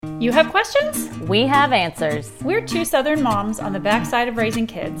You have questions? We have answers. We're two Southern moms on the backside of raising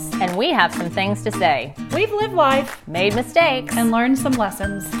kids. And we have some things to say. We've lived life, made mistakes, and learned some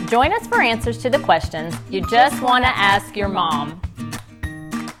lessons. Join us for answers to the questions you just want to ask your mom.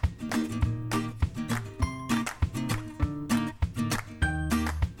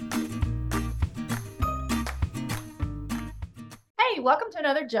 Hey, welcome to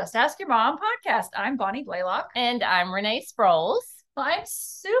another Just Ask Your Mom podcast. I'm Bonnie Blaylock. And I'm Renee Sproles. Well, I'm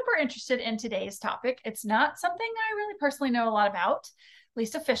super interested in today's topic. It's not something I really personally know a lot about, at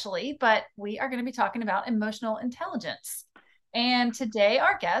least officially, but we are going to be talking about emotional intelligence. And today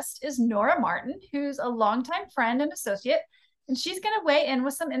our guest is Nora Martin, who's a longtime friend and associate, and she's going to weigh in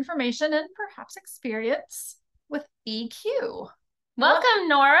with some information and perhaps experience with EQ. Welcome,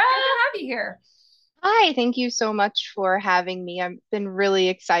 Nora. Good to have you here. Hi, thank you so much for having me. I've been really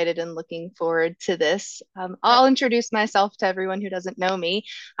excited and looking forward to this. I'll introduce myself to everyone who doesn't know me.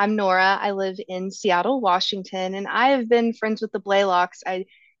 I'm Nora. I live in Seattle, Washington, and I have been friends with the Blaylocks.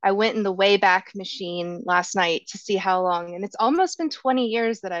 I went in the Wayback Machine last night to see how long, and it's almost been 20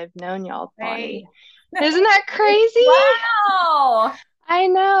 years that I've known y'all, Bonnie. Hey. Isn't that crazy? Wow. I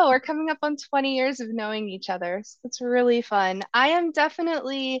know. We're coming up on 20 years of knowing each other. So it's really fun. I am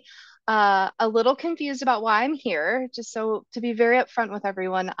definitely a little confused about why I'm here. Just so to be very upfront with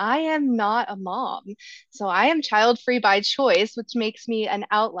everyone, I am not a mom. So I am child-free by choice, which makes me an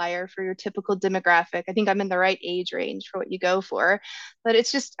outlier for your typical demographic. I think I'm in the right age range for what you go for. But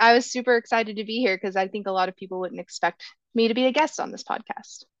it's just, I was super excited to be here because I think a lot of people wouldn't expect me to be a guest on this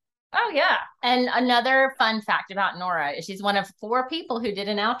podcast. Oh, yeah. And another fun fact about Nora is she's one of 4 people who did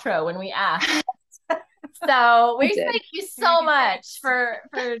an outro when we asked. So we thank you so much for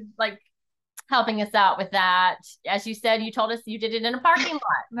like helping us out with that. As you said, you told us you did it in a parking lot.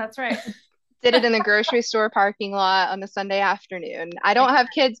 That's right. Did it in the grocery store parking lot on a Sunday afternoon. I don't have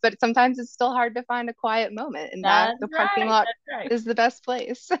kids, but sometimes it's still hard to find a quiet moment, and the parking lot is the best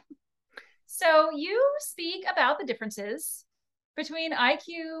place. So you speak about the differences between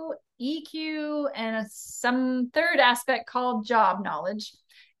IQ, EQ, and some third aspect called job knowledge,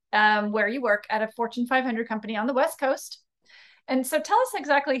 where you work at a Fortune 500 company on the West Coast. And so tell us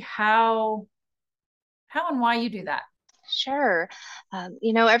exactly how and why you do that. Sure.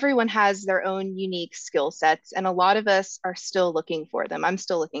 Everyone has their own unique skill sets, and a lot of us are still looking for them. I'm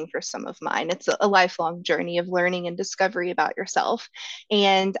still looking for some of mine. It's a lifelong journey of learning and discovery about yourself.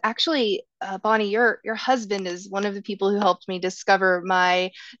 And actually, Bonnie, your husband is one of the people who helped me discover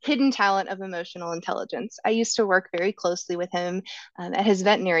my hidden talent of emotional intelligence. I used to work very closely with him at his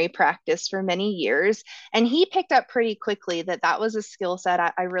veterinary practice for many years, and he picked up pretty quickly that was a skill set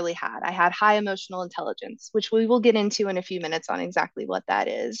I really had. I had high emotional intelligence, which we will get into in a few minutes on exactly what that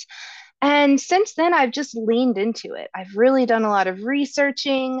is. And since then, I've just leaned into it. I've really done a lot of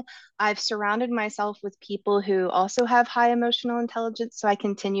researching. I've surrounded myself with people who also have high emotional intelligence, so I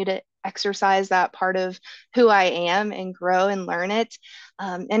continue to exercise that part of who I am and grow and learn it.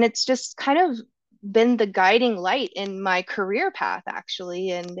 And it's just kind of been the guiding light in my career path,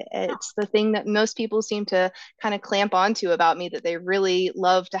 actually. And it's the thing that most people seem to kind of clamp onto about me, that they really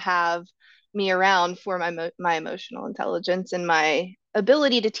love to have me around for my emotional intelligence and my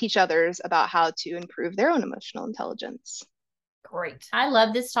ability to teach others about how to improve their own emotional intelligence. Great. I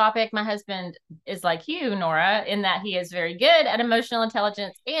love this topic. My husband is like you, Nora, in that he is very good at emotional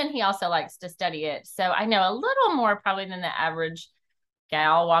intelligence, and he also likes to study it. So I know a little more probably than the average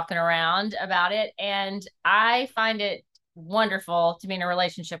gal walking around about it. And I find it wonderful to be in a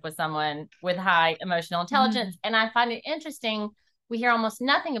relationship with someone with high emotional intelligence. And I find it interesting. We hear almost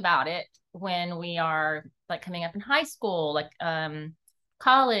nothing about it when we are like coming up in high school, like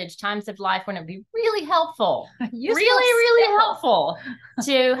college, times of life, when it'd be really helpful, really helpful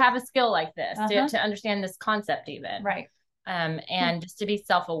to have a skill like this, to understand this concept even. Right. And just to be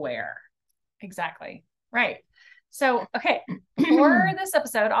self-aware. Exactly. Right. So, okay, for this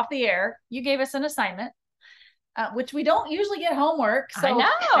episode off the air, you gave us an assignment, which we don't usually get homework. So I know.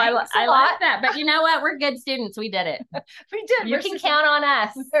 I like that. But you know what? We're good students. We did it. We did. You can count on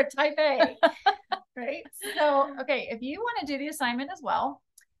us. We're type A. Right. So, okay, if you want to do the assignment as well,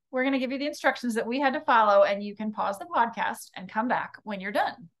 we're going to give you the instructions that we had to follow, and you can pause the podcast and come back when you're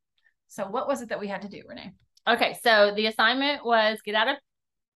done. So what was it that we had to do, Renee? Okay. So the assignment was get out a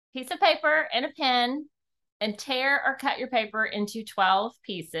piece of paper and a pen and tear or cut your paper into 12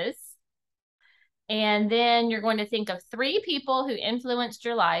 pieces. And then you're going to think of 3 people who influenced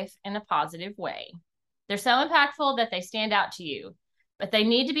your life in a positive way. They're so impactful that they stand out to you, but they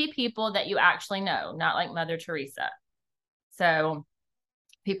need to be people that you actually know, not like Mother Teresa. So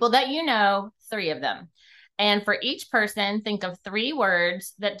people that you know, 3 of them. And for each person, think of 3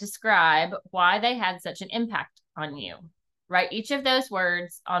 words that describe why they had such an impact on you. Write each of those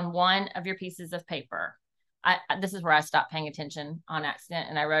words on one of your pieces of paper. This is where I stopped paying attention on accident,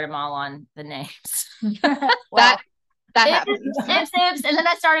 and I wrote them all on the names. Well, that happens. Oops. And then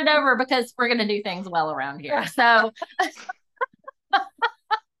I started over because we're going to do things well around here. So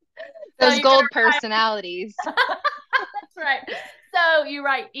those gold personalities. That's right. So you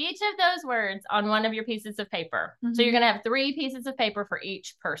write each of those words on one of your pieces of paper. Mm-hmm. So you're going to have 3 pieces of paper for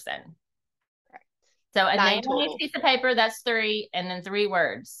each person. Correct. So a name on each piece of paper, that's 3, and then 3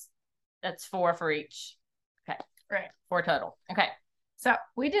 words. That's 4 for each. Okay. Right. 4 total. Okay. So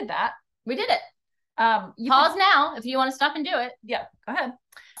we did that. We did it. Pause now if you want to stop and do it. Yeah, go ahead.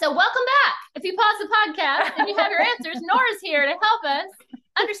 So welcome back. If you pause the podcast and you have your answers, Nora's here to help us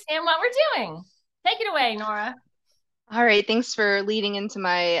understand what we're doing. Take it away, Nora. All right. Thanks for leading into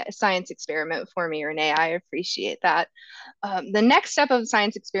my science experiment for me, Renee. I appreciate that. The next step of the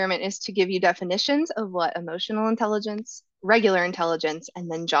science experiment is to give you definitions of what emotional intelligence, regular intelligence,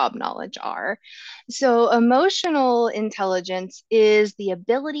 and then job knowledge are. So emotional intelligence is the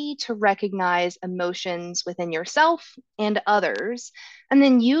ability to recognize emotions within yourself and others, and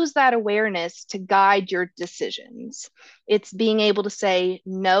then use that awareness to guide your decisions. It's being able to say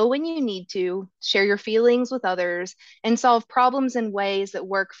no when you need to, share your feelings with others, and solve problems in ways that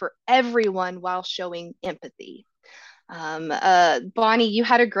work for everyone while showing empathy. Bonnie, you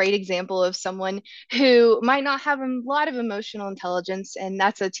had a great example of someone who might not have a lot of emotional intelligence, and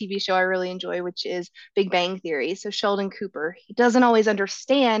that's a TV show I really enjoy, which is Big Bang Theory. So Sheldon Cooper, he doesn't always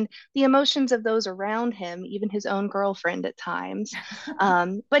understand the emotions of those around him, even his own girlfriend at times.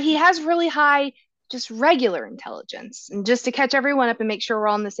 But he has really high, just regular intelligence. And just to catch everyone up and make sure we're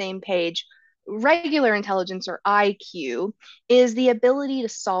all on the same page, regular intelligence, or IQ, is the ability to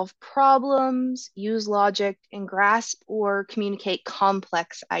solve problems, use logic, and grasp or communicate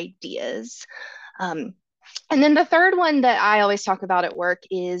complex ideas. And then the third one that I always talk about at work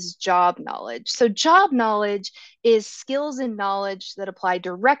is job knowledge. So job knowledge is skills and knowledge that apply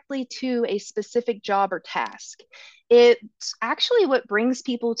directly to a specific job or task. It's actually what brings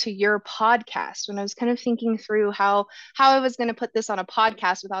people to your podcast. When I was kind of thinking through how I was going to put this on a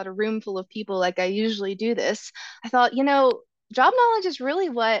podcast without a room full of people like I usually do this, I thought, job knowledge is really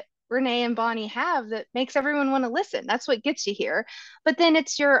what Renee and Bonnie have that makes everyone want to listen. That's what gets you here. But then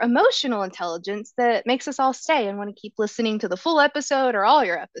it's your emotional intelligence that makes us all stay and want to keep listening to the full episode or all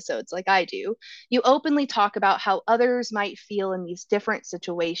your episodes like I do. You openly talk about how others might feel in these different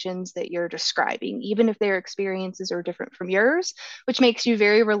situations that you're describing, even if their experiences are different from yours, which makes you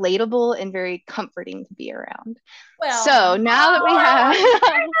very relatable and very comforting to be around. Well, so now that we have having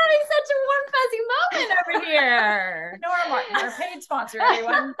such a warm, fuzzy moment over here. Nora Martin, our paid sponsor,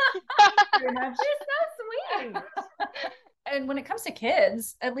 everyone. You're so sweet. And when it comes to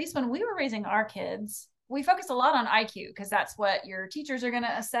kids, at least when we were raising our kids, we focus a lot on IQ because that's what your teachers are going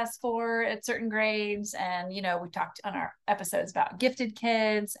to assess for at certain grades. And, we talked on our episodes about gifted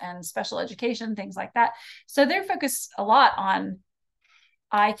kids and special education, things like that. So they're focused a lot on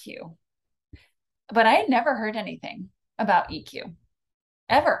IQ. But I had never heard anything about EQ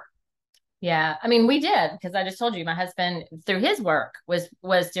ever. Yeah. I mean, we did, because I just told you my husband through his work was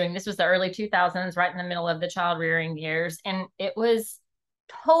doing, this was the early 2000s, right in the middle of the child rearing years. And it was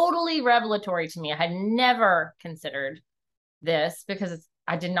totally revelatory to me. I had never considered this because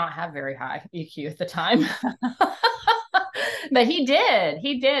I did not have very high EQ at the time. But he did.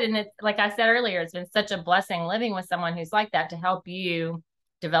 And it's like I said earlier, it's been such a blessing living with someone who's like that to help you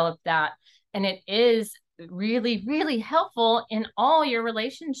develop that. And it is really, really helpful in all your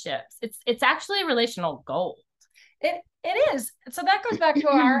relationships. It's actually relational gold. It is. So that goes back to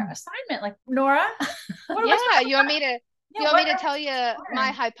our assignment. Like, Nora, you want me to tell you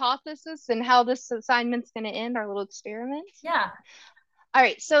my hypothesis and how this assignment's going to end, our little experiment? Yeah. All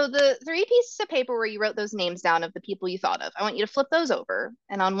right. So the 3 pieces of paper where you wrote those names down of the people you thought of, I want you to flip those over.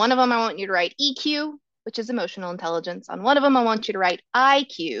 And on one of them, I want you to write EQ, which is emotional intelligence. On one of them, I want you to write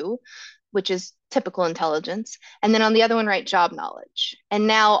IQ, which is typical intelligence. And then on the other one, write job knowledge. And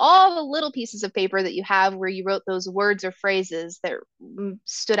now all the little pieces of paper that you have where you wrote those words or phrases that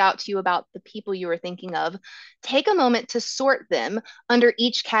stood out to you about the people you were thinking of, take a moment to sort them under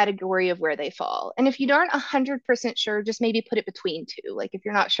each category of where they fall. And if you aren't 100% sure, just maybe put it between 2. Like if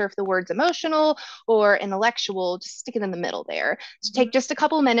you're not sure if the word's emotional or intellectual, just stick it in the middle there. So take just a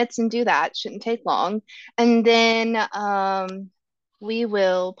couple minutes and do that. Shouldn't take long. And then we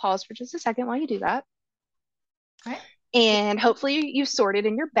will pause for just a second while you do that. All right. And hopefully you sorted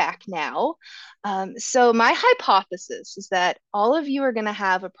in your back now. So my hypothesis is that all of you are going to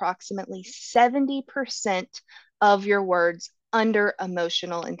have approximately 70% of your words under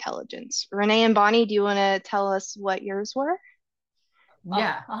emotional intelligence. Renee and Bonnie, do you want to tell us what yours were?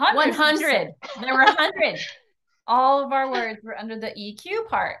 Yeah, 100. There were 100. All of our words were under the EQ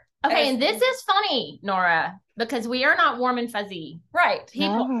part. Okay, and this is funny, Nora, because we are not warm and fuzzy. Right.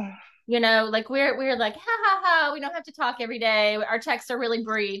 People, like we're like, ha ha ha, we don't have to talk every day. Our texts are really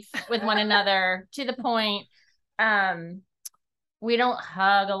brief with one another, to the point. We don't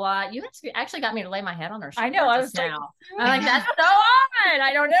hug a lot. You actually got me to lay my head on her shoulder. I know. I was now. I'm like, that's so odd.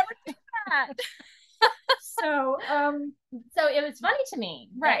 I don't ever do that. So it was funny to me.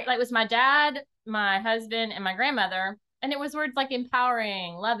 Right. Like it was my dad, my husband, and my grandmother. And it was words like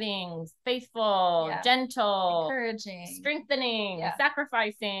empowering, loving, faithful, gentle, encouraging, strengthening,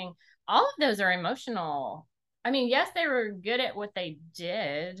 sacrificing. All of those are emotional. I mean, yes, they were good at what they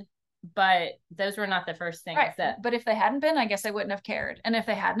did, but those were not the first things that. But if they hadn't been, I guess I wouldn't have cared. And if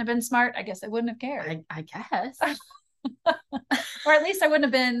they hadn't have been smart, I guess I wouldn't have cared. I guess. Or at least I wouldn't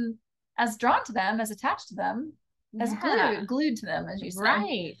have been as drawn to them, as attached to them, as glued to them, as you say.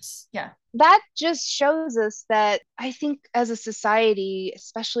 Right. Yeah. That just shows us that I think as a society,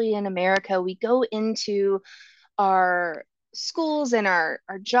 especially in America, we go into our schools and our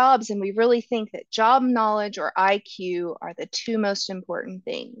jobs and we really think that job knowledge or IQ are the two most important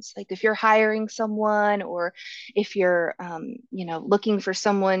things. Like if you're hiring someone or if you're looking for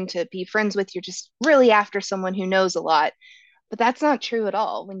someone to be friends with, you're just really after someone who knows a lot. But that's not true at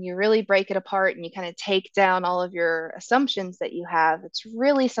all. When you really break it apart and you kind of take down all of your assumptions that you have, it's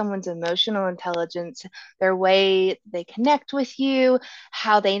really someone's emotional intelligence, their way they connect with you,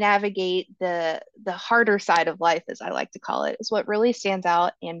 how they navigate the harder side of life, as I like to call it, is what really stands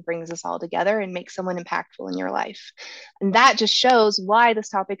out and brings us all together and makes someone impactful in your life. And that just shows why this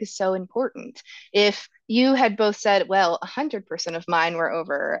topic is so important. If you had both said, well, 100% of mine were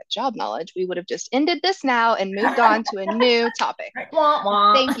over job knowledge, we would have just ended this now and moved on to a new topic.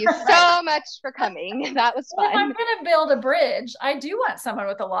 Thank you so much for coming. That was fun. If I'm going to build a bridge, I do want someone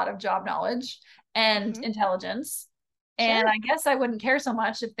with a lot of job knowledge and intelligence. And I guess I wouldn't care so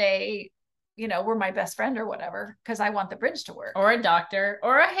much if they, were my best friend or whatever, because I want the bridge to work. Or a doctor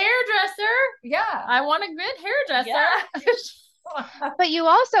or a hairdresser. Yeah. I want a good hairdresser. Yeah. But you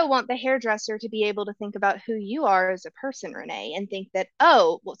also want the hairdresser to be able to think about who you are as a person, Renee, and think that,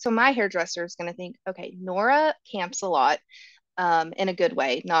 so my hairdresser is going to think, okay, Nora camps a lot in a good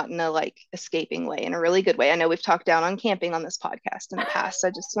way, not in a escaping way, in a really good way. I know we've talked down on camping on this podcast in the past. So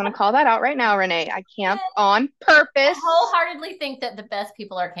I just want to call that out right now, Renee. I camp on purpose. I wholeheartedly think that the best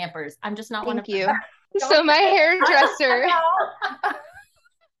people are campers. I'm just not one of them. So my hairdresser...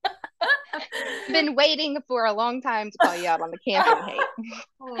 been waiting for a long time to call you out on the camping hate.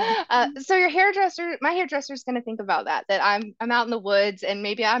 So my hairdresser is going to think about that I'm out in the woods and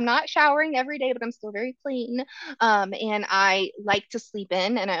maybe I'm not showering every day, but I'm still very clean. And I like to sleep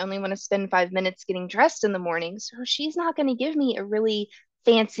in and I only want to spend 5 minutes getting dressed in the morning. So she's not going to give me a really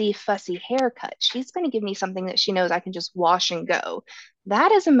fancy, fussy haircut. She's going to give me something that she knows I can just wash and go.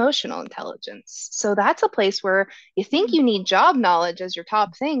 That is emotional intelligence. So that's a place where you think you need job knowledge as your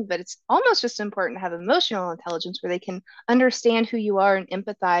top thing, but it's almost just important to have emotional intelligence where they can understand who you are and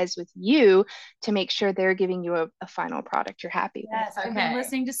empathize with you to make sure they're giving you a final product you're happy with. I've been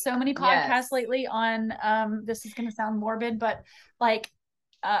listening to so many podcasts lately on, this is going to sound morbid, but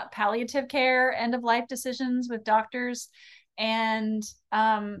palliative care, end of life decisions with doctors. And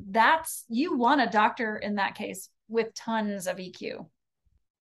you want a doctor in that case with tons of EQ.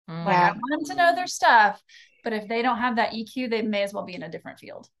 I want them to know their stuff, but if they don't have that EQ, they may as well be in a different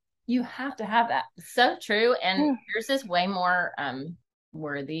field. You have to have that. So true. And yours is way more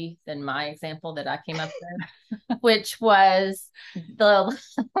worthy than my example that I came up with, which was the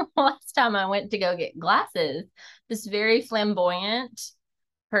last time I went to go get glasses. This very flamboyant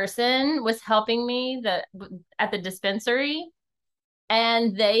person was helping me at the dispensary,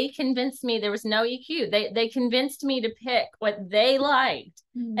 and they convinced me there was no EQ. They convinced me to pick what they liked.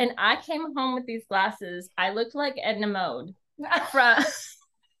 And I came home with these glasses. I looked like Edna Mode from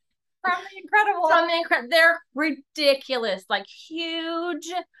The Incredible. They're ridiculous, like huge.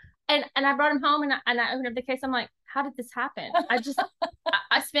 And I brought them home and I opened up the case. I'm like, how did this happen?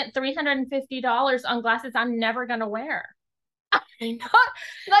 I spent $350 on glasses I'm never gonna wear. But this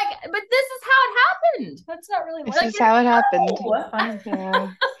is how it happened. That's not really this is how it happened.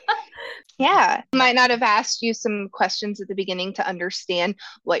 Yeah. Yeah, might not have asked you some questions at the beginning to understand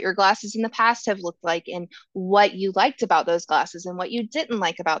what your glasses in the past have looked like and what you liked about those glasses and what you didn't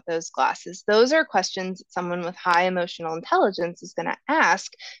like about those glasses. Those are questions that someone with high emotional intelligence is going to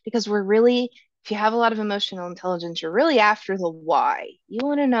ask because we're really, if you have a lot of emotional intelligence, you're really after the why. You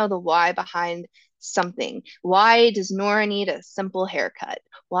want to know the why behind something. Why does Nora need a simple haircut?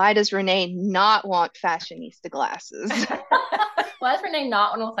 Why does Renee not want fashionista glasses? Well, that's Renee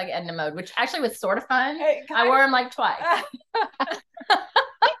not one with like Edna mode, which actually was sort of fun. I wore them like twice.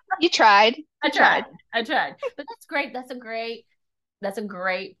 You tried. I tried. But that's great. That's a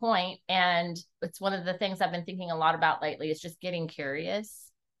great point. And it's one of the things I've been thinking a lot about lately is just getting curious,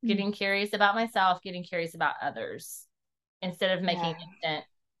 getting curious about myself, getting curious about others instead of making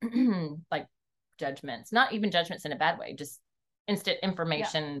instant like judgments, not even judgments in a bad way, just instant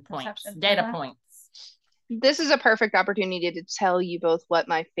information points, data points. This is a perfect opportunity to tell you both what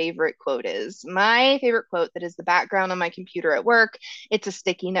my favorite quote is. My favorite quote that is the background on my computer at work, it's a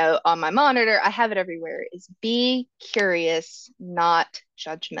sticky note on my monitor, I have it everywhere, is be curious, not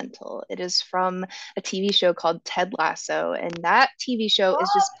judgmental. It is from a TV show called Ted Lasso, and that TV show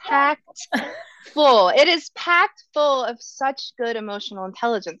is just packed full. It is packed full of such good emotional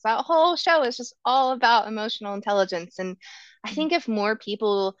intelligence. That whole show is just all about emotional intelligence. And I think if more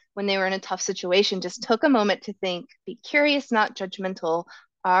people, when they were in a tough situation, just took a moment to think, be curious, not judgmental,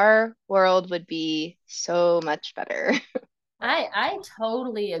 our world would be so much better. I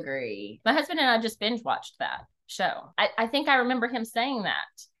totally agree. My husband and I just binge watched that show. I think I remember him saying that.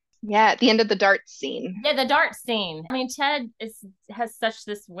 Yeah, at the end of the darts scene. Yeah, the dart scene. I mean, Ted has such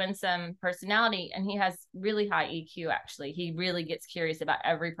this winsome personality, and he has really high EQ, actually. He really gets curious about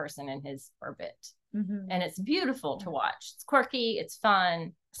every person in his orbit. And it's beautiful to watch. It's quirky, it's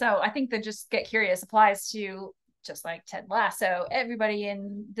fun. So I think that just get curious applies to, just like Ted Lasso, everybody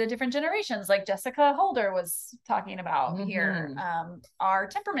in the different generations, like Jessica Holder was talking about here. Our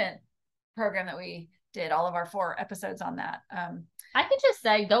temperament program that we did, all of our 4 episodes on that. I can just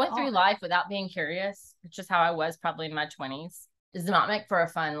say going through life without being curious, which is how I was probably in my 20s, does not make for a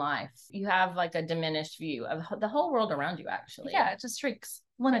fun life. You have like a diminished view of the whole world around you, actually. Yeah, it just shrinks.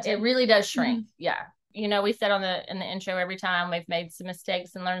 Limited. It really does shrink. Yeah. You know, we said in the intro every time we've made some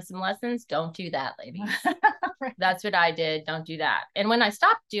mistakes and learned some lessons. Don't do that, ladies. Right. That's what I did. Don't do that. And when I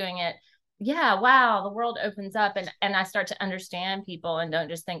stopped doing it, yeah, wow, the world opens up and I start to understand people and don't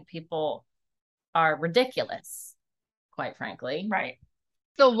just think people are ridiculous, quite frankly. Right.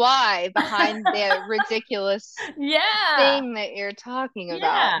 The why behind the ridiculous thing that you're talking about.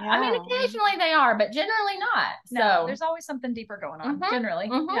 Yeah. I mean, occasionally they are, but generally not. No, there's always something deeper going on, generally.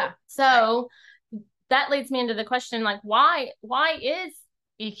 Yeah. So that leads me into the question, like, why is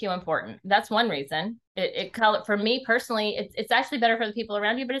EQ important? That's one reason. It for me personally, it's actually better for the people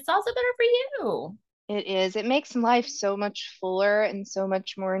around you, but it's also better for you. It is. It makes life so much fuller and so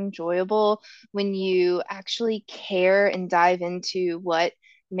much more enjoyable when you actually care and dive into what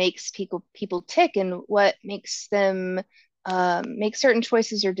makes people tick and what makes them make certain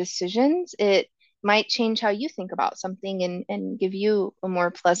choices or decisions. It might change how you think about something and give you a more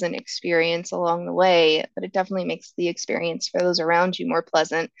pleasant experience along the way, but it definitely makes the experience for those around you more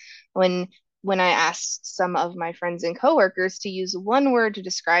pleasant. When I asked some of my friends and coworkers to use one word to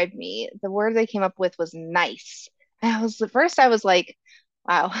describe me, the word they came up with was nice. And I was like,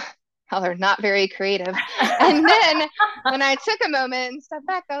 wow, they're not very creative. And then when I took a moment and stepped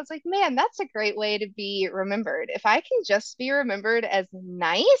back, I was like, man, that's a great way to be remembered. If I can just be remembered as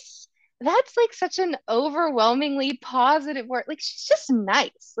nice, that's like such an overwhelmingly positive word. Like, she's just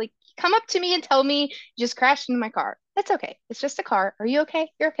nice. Like, come up to me and tell me you just crashed into my car. That's okay. It's just a car. Are you okay?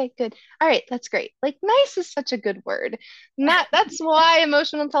 You're okay. Good. All right. That's great. Like, nice is such a good word. And that's why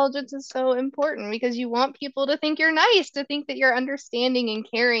emotional intelligence is so important, because you want people to think you're nice, to think that you're understanding and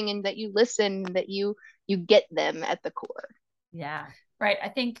caring and that you listen, that you get them at the core. Yeah. Right. I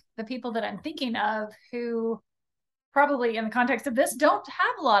think the people that I'm thinking of who probably in the context of this don't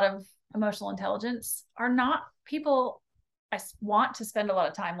have a lot of emotional intelligence are not people I want to spend a lot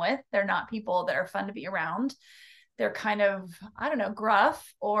of time with. They're not people that are fun to be around. They're kind of, I don't know,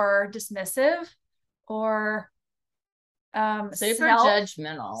 gruff or dismissive or super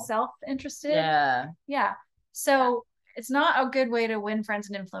judgmental, self-interested. Yeah. So it's not a good way to win friends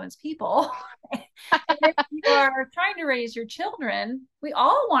and influence people. If you are trying to raise your children, we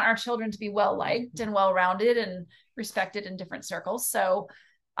all want our children to be well liked and well rounded and respected in different circles. So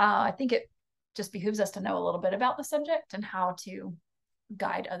I think it just behooves us to know a little bit about the subject and how to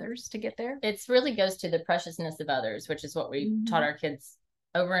guide others to get there. It really goes to the preciousness of others, which is what we taught our kids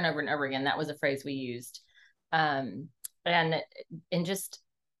over and over and over again. That was a phrase we used. And just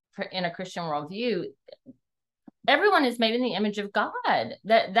in a Christian worldview, everyone is made in the image of God.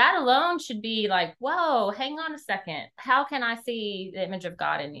 That alone should be like, whoa, hang on a second. How can I see the image of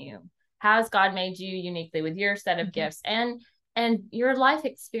God in you? How has God made you uniquely with your set of gifts and your life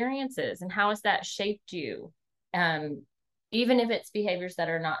experiences, and how has that shaped you? Even if it's behaviors that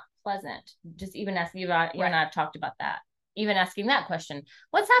are not pleasant, just even asking about, you and I have talked about that. Even asking that question,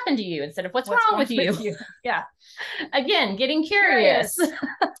 what's happened to you, instead of what's wrong with you? Yeah. Again, getting curious.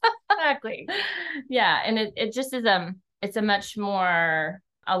 Exactly. Yeah. And it just is, it's a much more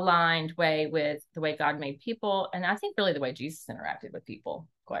aligned way with the way God made people. And I think really the way Jesus interacted with people,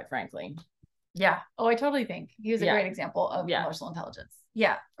 quite frankly. Yeah. Oh, I totally think he was a great example of emotional intelligence.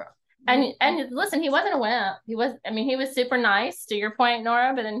 Yeah. And listen, he wasn't a wimp. He was super nice, to your point,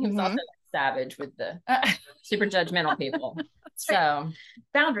 Nora, but then he was also savage with the super judgmental people. So right.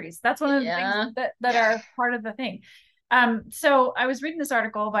 Boundaries. That's one of the things that are part of the thing. So I was reading this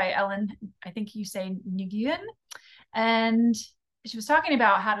article by Ellen, I think you say Nguyen, and she was talking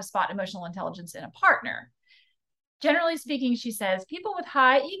about how to spot emotional intelligence in a partner. Generally speaking, she says, people with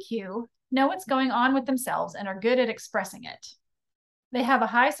high EQ know what's going on with themselves and are good at expressing it. They have a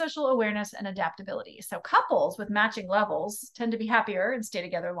high social awareness and adaptability. So couples with matching levels tend to be happier and stay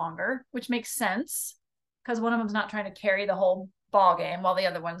together longer, which makes sense because one of them's not trying to carry the whole ball game while the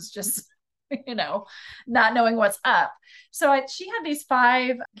other one's just, not knowing what's up. So she had these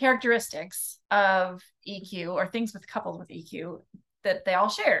 5 characteristics of EQ, or things with couples with EQ, that they all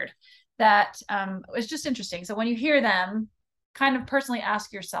shared. That was just interesting. So when you hear them, kind of personally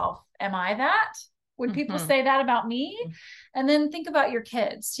ask yourself, am I that? Would people say that about me? And then think about your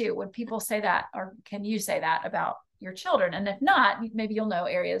kids too. Would people say that, or can you say that about your children? And if not, maybe you'll know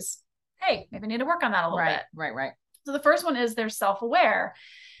areas, hey, maybe I need to work on that a little bit. Right. So the first one is they're self-aware.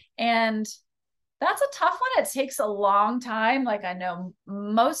 And that's a tough one. It takes a long time. Like, I know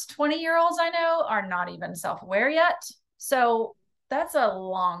most 20-year-olds I know are not even self-aware yet. So that's a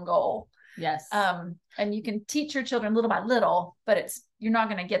long goal. Yes. And you can teach your children little by little, but you're not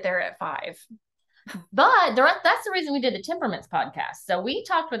going to get there at 5. But that's the reason we did the temperaments podcast. So we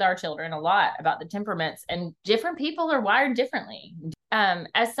talked with our children a lot about the temperaments, and different people are wired differently.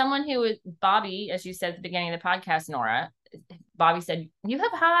 As someone who is Bobby, as you said at the beginning of the podcast, Nora, Bobby said, you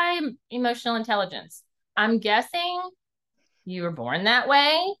have high emotional intelligence. I'm guessing you were born that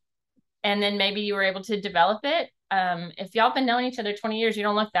way, and then maybe you were able to develop it. If y'all been knowing each other 20 years, you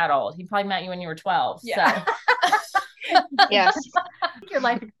don't look that old. He probably met you when you were 12. Yeah. So. Yes. Your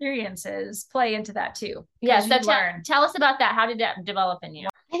life experiences play into that too. Yeah. So tell us about that. How did that develop in you?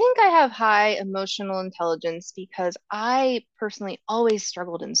 I think I have high emotional intelligence because I personally always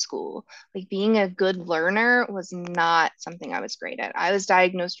struggled in school. Like, being a good learner was not something I was great at. I was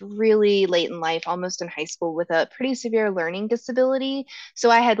diagnosed really late in life, almost in high school, with a pretty severe learning disability.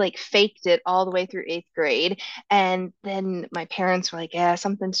 So I had faked it all the way through 8th grade. And then my parents were like, yeah,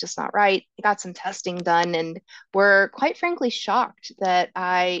 something's just not right. I got some testing done and were quite frankly shocked that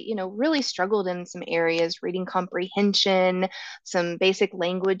I, really struggled in some areas, reading comprehension, some basic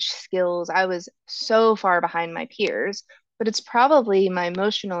language skills. I was so far behind my peers, but it's probably my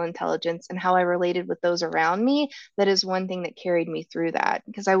emotional intelligence and how I related with those around me that is one thing that carried me through that,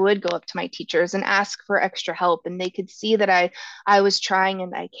 because I would go up to my teachers and ask for extra help, and they could see that I was trying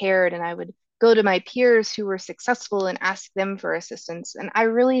and I cared, and I would go to my peers who were successful and ask them for assistance. And I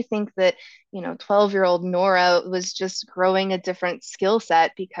really think that 12-year-old Nora was just growing a different skill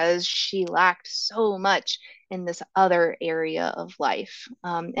set because she lacked so much in this other area of life.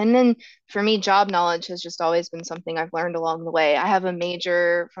 And then for me, job knowledge has just always been something I've learned along the way. I have a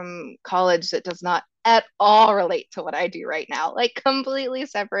major from college that does not at all relate to what I do right now, completely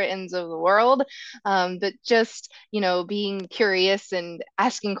separate ends of the world. But just, being curious and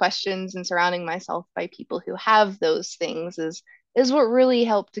asking questions and surrounding myself by people who have those things is what really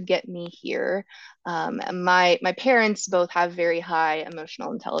helped to get me here. My parents both have very high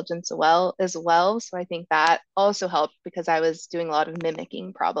emotional intelligence as well. So I think that also helped because I was doing a lot of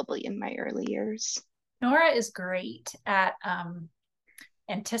mimicking probably in my early years. Nora is great at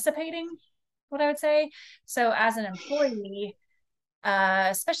anticipating, what I would say. So as an employee,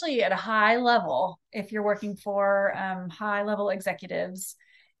 especially at a high level, if you're working for high level executives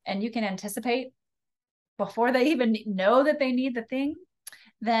and you can anticipate before they even know that they need the thing,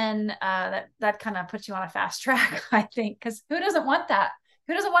 then that kind of puts you on a fast track, I think, because who doesn't want that?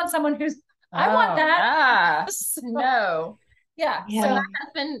 Who doesn't want someone I want that? So, no. Yeah. So my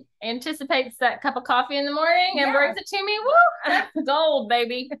husband anticipates that cup of coffee in the morning and brings it to me. Woo! That's gold,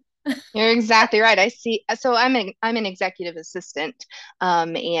 baby. You're exactly right. I see. So I'm an executive assistant,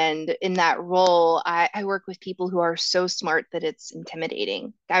 and in that role, I work with people who are so smart that it's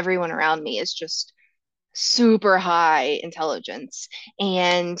intimidating. Everyone around me is just super high intelligence,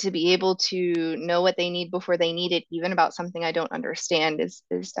 and to be able to know what they need before they need it, even about something I don't understand,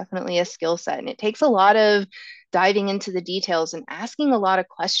 is definitely a skill set. And it takes a lot of diving into the details and asking a lot of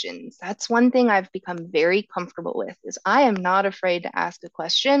questions. That's one thing I've become very comfortable with is I am not afraid to ask a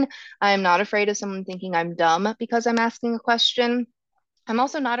question. I am not afraid of someone thinking I'm dumb because I'm asking a question. I'm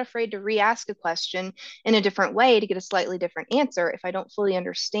also not afraid to re-ask a question in a different way to get a slightly different answer if I don't fully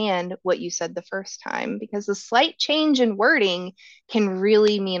understand what you said the first time, because a slight change in wording can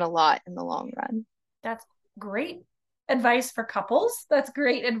really mean a lot in the long run. That's great advice for couples. That's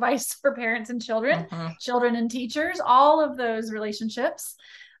great advice for parents and children, Mhm. children and teachers, all of those relationships.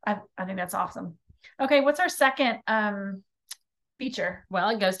 I think that's awesome. Okay, what's our second feature? Well,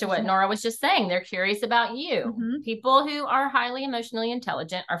 it goes to what Nora was just saying. They're curious about you. Mm-hmm. People who are highly emotionally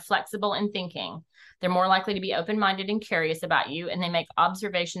intelligent are flexible in thinking. They're more likely to be open minded and curious about you, and they make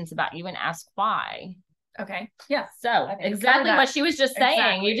observations about you and ask why. Okay. Yeah. So, exactly what she was just saying.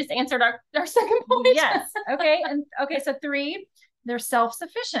 Exactly. You just answered our second point. Yes. Okay. And okay. So 3, they're self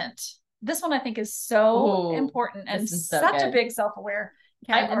sufficient. This one I think is so important and such a big self aware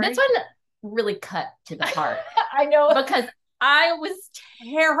category. This one really cut to the heart. I know. Because I was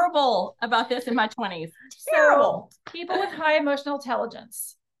terrible about this in my 20s. Terrible. So, people with high emotional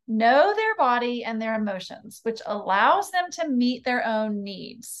intelligence know their body and their emotions, which allows them to meet their own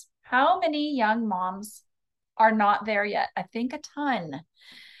needs. How many young moms are not there yet? I think a ton.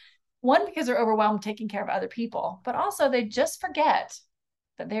 One, because they're overwhelmed taking care of other people, but also they just forget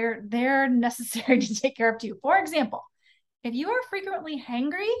that they're necessary to take care of too. For example, if you are frequently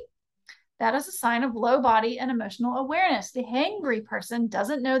hangry, that is a sign of low body and emotional awareness. The hangry person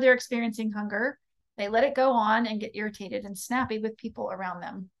doesn't know they're experiencing hunger. They let it go on and get irritated and snappy with people around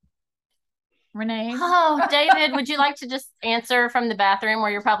them. Renee? Oh, David, would you like to just answer from the bathroom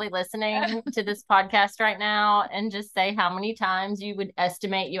where you're probably listening to this podcast right now and just say how many times you would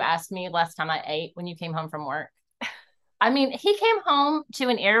estimate you asked me last time I ate when you came home from work? I mean, he came home to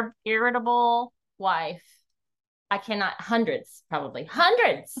an irritable wife. I cannot, hundreds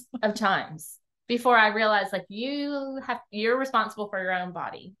of times before I realized, like, you're responsible for your own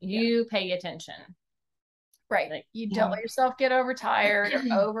body. You pay attention. Right. Like, you don't let yourself get overtired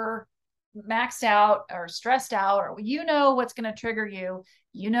or over maxed out or stressed out, or you know what's going to trigger you.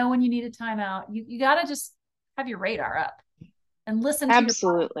 You know when you need a timeout. You got to just have your radar up and listen to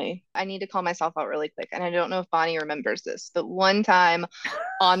Absolutely. I need to call myself out really quick. And I don't know if Bonnie remembers this, but one time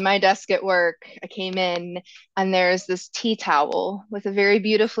on my desk at work, I came in and there's this tea towel with a very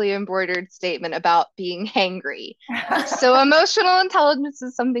beautifully embroidered statement about being hangry. So emotional intelligence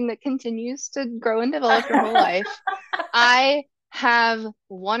is something that continues to grow and develop your whole life. I have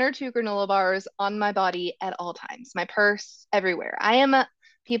 1 or 2 granola bars on my body at all times, my purse, everywhere.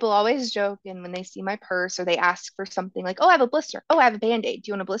 People always joke, and when they see my purse or they ask for something like, oh, I have a blister. Oh, I have a Band-Aid. Do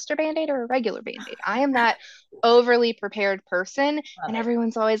you want a blister Band-Aid or a regular Band-Aid? I am that overly prepared person. And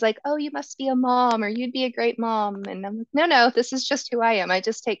everyone's always like, oh, you must be a mom or you'd be a great mom. And I'm like, no, this is just who I am. I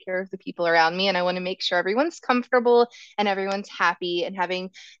just take care of the people around me. And I want to make sure everyone's comfortable and everyone's happy, and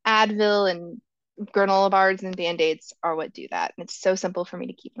having Advil and granola bars and Band-Aids are what do that. And it's so simple for me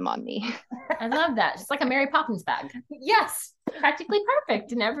to keep them on me. I love that. It's like a Mary Poppins bag. Yes. Practically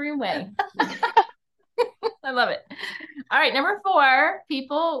perfect in every way. I love it. All right. Number 4,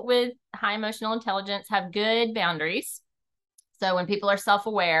 people with high emotional intelligence have good boundaries. So when people are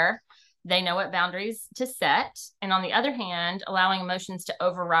self-aware, they know what boundaries to set. And on the other hand, allowing emotions to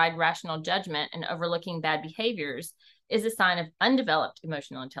override rational judgment and overlooking bad behaviors is a sign of undeveloped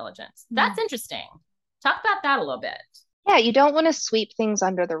emotional intelligence. That's interesting. Talk about that a little bit. Yeah, you don't want to sweep things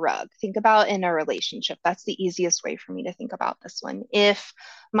under the rug. Think about in a relationship. That's the easiest way for me to think about this one. If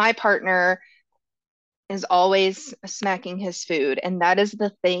my partner is always smacking his food, and that is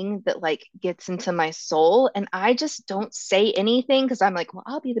the thing that like gets into my soul, and I just don't say anything because I'm like, well,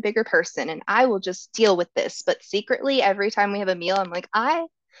 I'll be the bigger person and I will just deal with this. But secretly, every time we have a meal, I'm like, I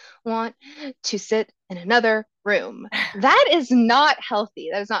want to sit in another room. That is not healthy.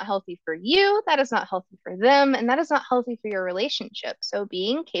 That is not healthy for you. That is not healthy for them. And that is not healthy for your relationship. So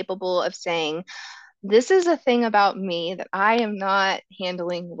being capable of saying, this is a thing about me that I am not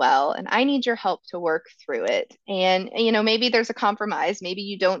handling well, and I need your help to work through it. And, maybe there's a compromise. Maybe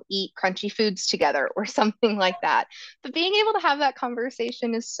you don't eat crunchy foods together or something like that. But being able to have that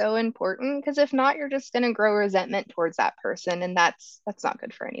conversation is so important, because if not, you're just going to grow resentment towards that person. And that's not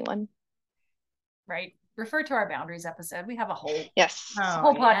good for anyone. Right. refer to our boundaries episode. We have a whole Yes.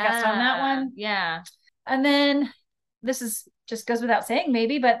 podcast on that one. Yeah. And then this is just goes without saying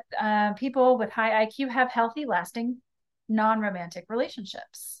maybe, but people with high IQ have healthy, lasting, non-romantic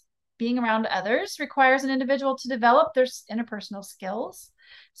relationships. Being around others requires an individual to develop their interpersonal skills.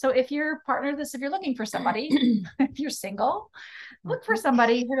 So if you're looking for somebody, if you're single, look for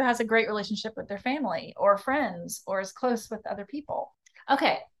somebody who has a great relationship with their family or friends or is close with other people.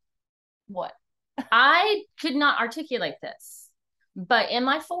 Okay. What? I could not articulate this, but in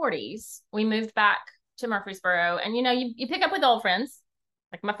my 40s, we moved back to Murfreesboro, and you pick up with old friends,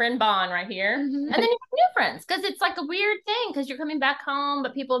 like my friend Bon right here, and then you have new friends because it's like a weird thing because you're coming back home,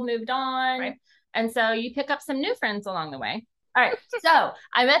 but people have moved on, right? And so you pick up some new friends along the way. All right, so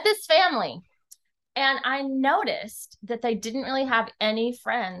I met this family, and I noticed that they didn't really have any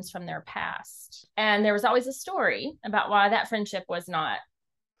friends from their past, and there was always a story about why that friendship was not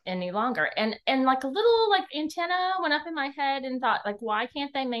any longer, and like a little like antenna went up in my head and thought, like, why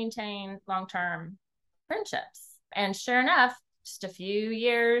can't they maintain long-term friendships? And sure enough, just a few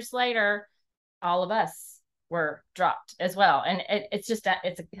years later, all of us were dropped as well. And it's just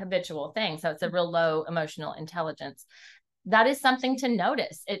it's a habitual thing, so it's a real low emotional intelligence. That is something to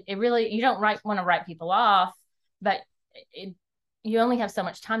notice. It really, you don't want to write people off, but you only have so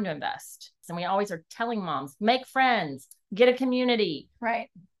much time to invest. And we always are telling moms, make friends, get a community, right?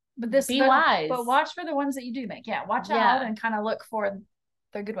 But be wise. But watch for the ones that you do make. Yeah, watch out and kind of look for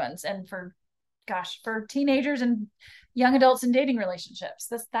the good ones. And for teenagers and young adults in dating relationships,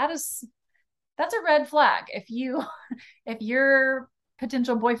 that's a red flag. If your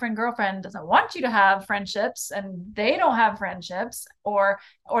potential boyfriend, girlfriend doesn't want you to have friendships and they don't have friendships, or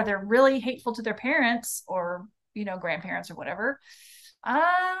they're really hateful to their parents or grandparents or whatever,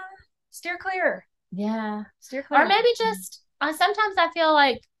 steer clear. Yeah, steer clear. Or maybe just sometimes I feel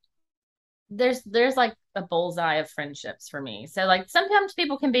like there's like a bullseye of friendships for me. So like sometimes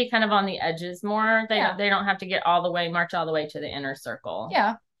people can be kind of on the edges more. They don't have to march all the way to the inner circle.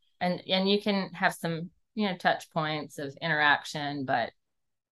 Yeah. And you can have some, touch points of interaction, but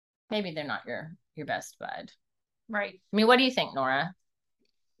maybe they're not your best bud. Right. I mean, what do you think, Nora?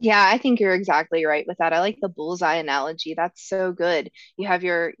 Yeah, I think you're exactly right with that. I like the bullseye analogy. That's so good. You have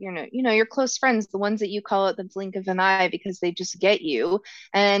your, your close friends, the ones that you call at the blink of an eye because they just get you,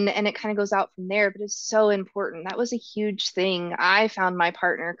 and it kind of goes out from there. But it's so important. That was a huge thing. I found my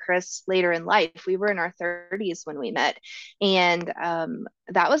partner, Chris, later in life. We were in our 30s when we met, and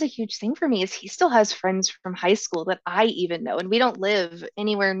that was a huge thing for me. Is he still has friends from high school that I even know, and we don't live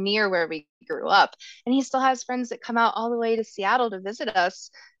anywhere near where we grew up, and he still has friends that come out all the way to Seattle to visit us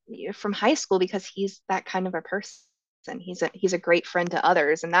from high school because he's that kind of a person. He's a great friend to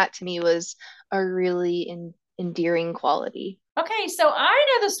others, and that to me was a really endearing quality. Okay, so I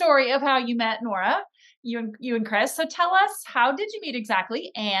know the story of how you met, Nora, you and Chris. So tell us, how did you meet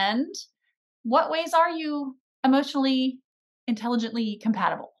exactly, and what ways are you emotionally intelligently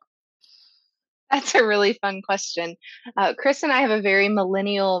compatible? That's a really fun question. Chris and I have a very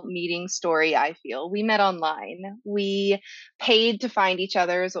millennial meeting story, I feel. We met online. We paid to find each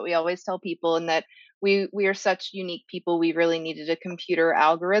other, is what we always tell people, and that we are such unique people, we really needed a computer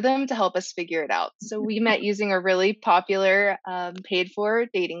algorithm to help us figure it out. So we met using a really popular paid for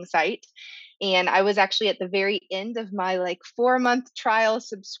dating site. And I was actually at the very end of my 4-month trial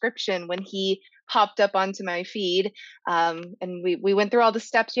subscription when he popped up onto my feed. And we went through all the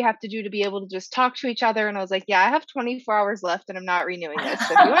steps you have to do to be able to just talk to each other. And I was like, yeah, I have 24 hours left and I'm not renewing this.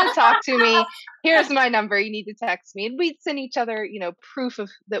 So if you want to talk to me, here's my number. You need to text me. And we'd send each other, proof of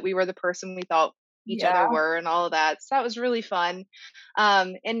that we were the person we thought each other were and all of that. So that was really fun.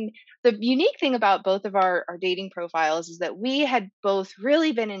 And the unique thing about both of our dating profiles is that we had both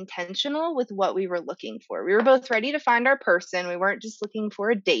really been intentional with what we were looking for. We were both ready to find our person. We weren't just looking for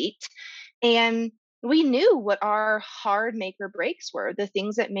a date. And we knew what our hard make or breaks were, the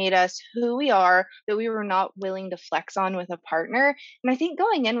things that made us who we are, that we were not willing to flex on with a partner. And I think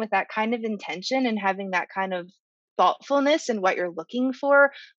going in with that kind of intention and having that kind of thoughtfulness in what you're looking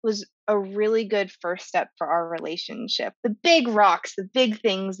for was a really good first step for our relationship. The big rocks, the big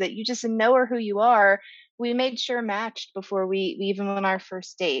things that you just know are who you are, we made sure matched before we even went on our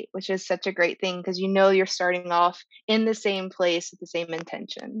first date, which is such a great thing because you're starting off in the same place with the same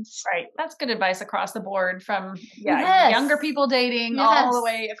intentions. Right. That's good advice across the board from younger people dating all the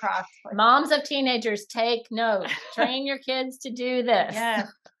way across. Moms of teenagers, take note. Train your kids to do this. Yeah.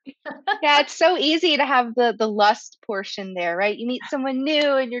 Yeah, it's so easy to have the lust portion there, right? You meet someone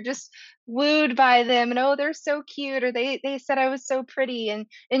new and you're just wooed by them and, oh, they're so cute, or they said I was so pretty, and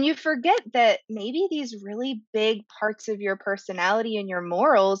you forget that maybe these really big parts of your personality and your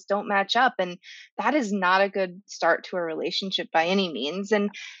morals don't match up, and that is not a good start to a relationship by any means. And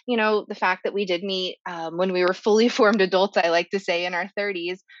the fact that we did meet when we were fully formed adults, I like to say, in our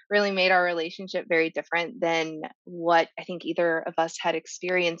 30s, really made our relationship very different than what I think either of us had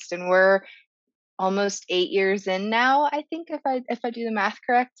experienced. And we're almost 8 years in now, I think, if I do the math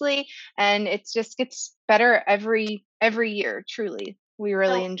correctly, and it's just gets better every year. Truly, we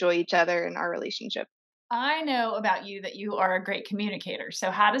really So enjoy each other and our relationship. I know about you that you are a great communicator. So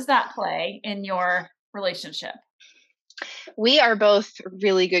how does that play in your relationship? We are both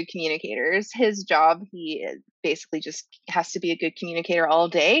really good communicators. His job, he basically just has to be a good communicator all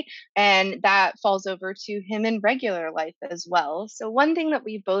day, and that falls over to him in regular life as well. So one thing that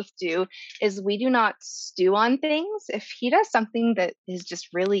we both do is we do not stew on things. If he does something that is just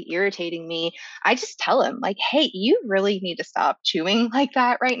really irritating me, I just tell him, like, hey, you really need to stop chewing like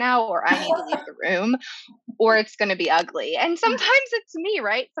that right now, or I need to leave the room, or it's going to be ugly. And sometimes it's me,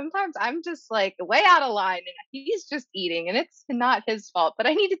 right? Sometimes I'm just like way out of line and he's just eating and it's not his fault. But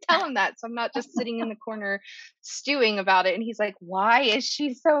I need to tell him that. So I'm not just sitting in the corner stewing about it. And he's like, why is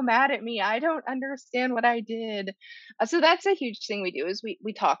she so mad at me? I don't understand what I did. So that's a huge thing we do is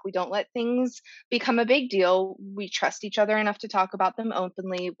we talk. We don't let things become a big deal. We trust each other enough to talk about them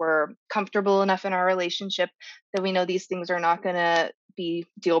openly. We're comfortable enough in our relationship that we know these things are not going to be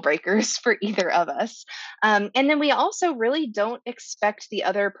deal breakers for either of us. And then we also really don't expect the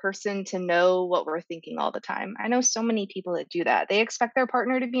other person to know what we're thinking all the time. I know so many people that do that. They expect their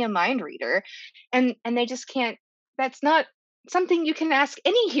partner to be a mind reader, and they just can't. That's not something you can ask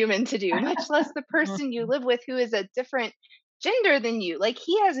any human to do, much less the person you live with who is a different gender than you. Like,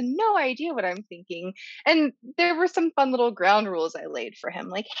 he has no idea what I'm thinking. And there were some fun little ground rules I laid for him.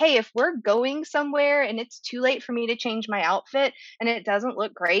 Like, hey, if we're going somewhere and it's too late for me to change my outfit and it doesn't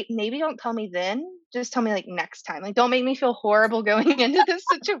look great, maybe don't tell me then. Just tell me, like, next time. Like, don't make me feel horrible going into this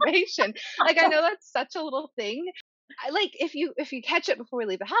situation. Like, I know that's such a little thing. I like, if you catch it before we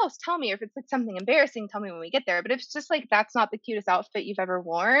leave the house, tell me. Or if it's like something embarrassing, tell me when we get there. But if it's just like that's not the cutest outfit you've ever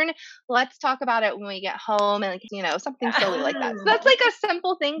worn, let's talk about it when we get home, and, like, something silly like that. So that's like a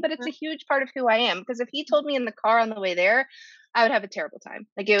simple thing, but it's a huge part of who I am. Because if he told me in the car on the way there, I would have a terrible time.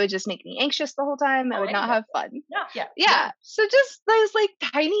 Like, it would just make me anxious the whole time. I would not have fun. Yeah. So just those, like,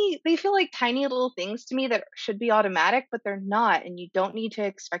 they feel like tiny little things to me that should be automatic, but they're not. And you don't need to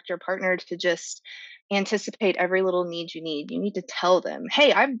expect your partner to just anticipate every little need you need. You need to tell them,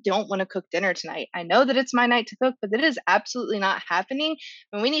 hey, I don't want to cook dinner tonight. I know that it's my night to cook, but it is absolutely not happening.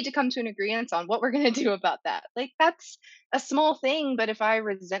 And we need to come to an agreement on what we're going to do about that. Like, that's a small thing, but if I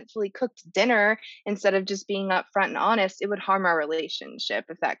resentfully cooked dinner instead of just being upfront and honest, it would harm our relationship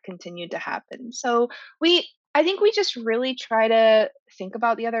if that continued to happen. So I think we just really try to think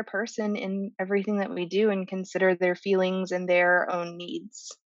about the other person in everything that we do and consider their feelings and their own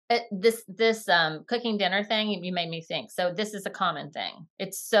needs. This cooking dinner thing, you made me think. So this is a common thing.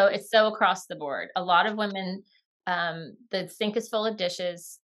 It's so across the board. A lot of women, the sink is full of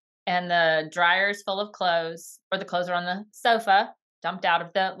dishes and the dryer is full of clothes, or the clothes are on the sofa, dumped out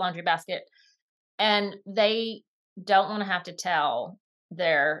of the laundry basket, and they don't want to have to tell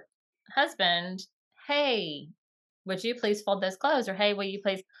their husband, hey, would you please fold those clothes? Or, hey, will you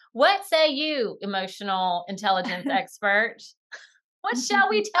please, what say you, emotional intelligence expert? What shall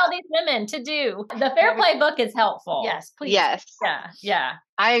we tell these women to do? The Fair Play book is helpful. Yes, please. Yes. Yeah.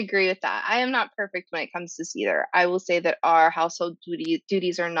 I agree with that. I am not perfect when it comes to this either. I will say that our household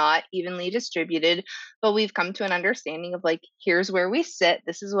duties are not evenly distributed, but we've come to an understanding of, like, here's where we sit.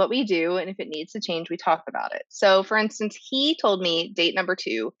 This is what we do. And if it needs to change, we talk about it. So, for instance, he told me, date number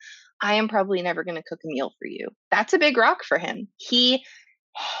 2, I am probably never going to cook a meal for you. That's a big rock for him. He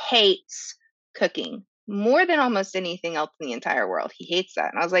hates cooking more than almost anything else in the entire world. He hates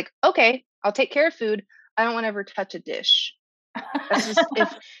that. And I was like, okay, I'll take care of food. I don't want to ever touch a dish. That's just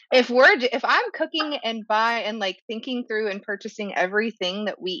if I'm cooking and like thinking through and purchasing everything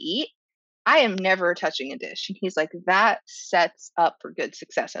that we eat, I am never touching a dish. And he's like, that sets up for good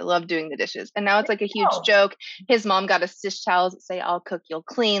success. I love doing the dishes. And now it's like a huge joke. His mom got us dish towels that say, I'll cook, you'll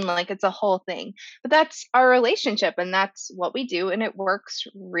clean. Like, it's a whole thing. But that's our relationship and that's what we do. And it works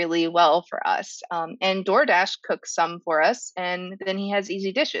really well for us. And DoorDash cooks some for us. And then he has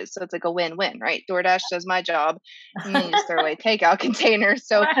easy dishes. So it's like a win-win, right? DoorDash does my job. And then you just throw away takeout containers.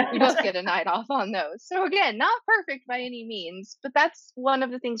 So we both get a night off on those. So again, not perfect by any means, but that's one of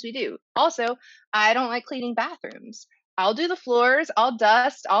the things we do. Also, I don't like cleaning bathrooms. I'll do the floors, I'll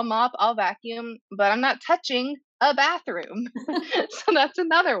dust, I'll mop, I'll vacuum, but I'm not touching a bathroom. So that's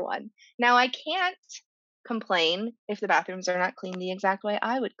another one. Now I can't complain if the bathrooms are not cleaned the exact way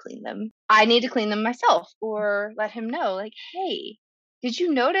I would clean them. I need to clean them myself, or let him know, like, hey, did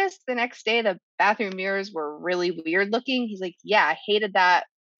you notice the next day the bathroom mirrors were really weird looking? He's like, yeah, I hated that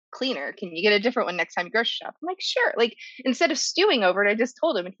cleaner. Can you get a different one next time you grocery shop? I'm like, sure. Like, instead of stewing over it, I just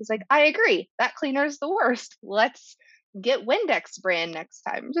told him, and he's like, I agree. That cleaner is the worst. Let's get Windex brand next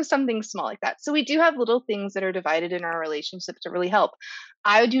time. Just something small like that. So we do have little things that are divided in our relationship to really help.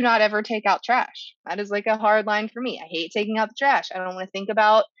 I do not ever take out trash. That is like a hard line for me. I hate taking out the trash. I don't want to think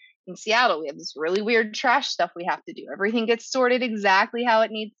about, in Seattle, we have this really weird trash stuff we have to do. Everything gets sorted exactly how it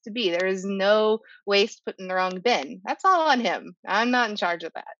needs to be. There is no waste put in the wrong bin. That's all on him. I'm not in charge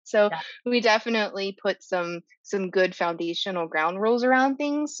of that. So Yeah. we definitely put some good foundational ground rules around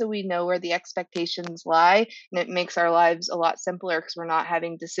things, so we know where the expectations lie, and it makes our lives a lot simpler because we're not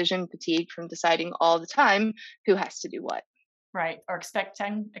having decision fatigue from deciding all the time who has to do what. Right. Or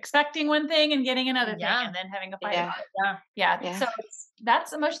expecting one thing and getting another thing, Yeah. and then having a fight Yeah. about it. Yeah. Yeah. So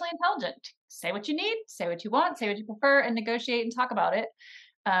that's emotionally intelligent. Say what you need, say what you want, say what you prefer, and negotiate and talk about it.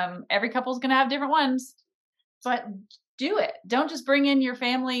 Every couple's going to have different ones, but do it. Don't just bring in your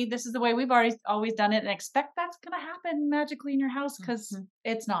family. This is the way we've always done it, and expect that's going to happen magically in your house, because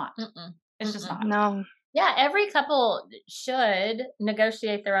it's not. Mm-mm. It's just not. No. Yeah, every couple should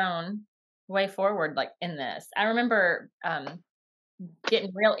negotiate their own way forward, like in this. I remember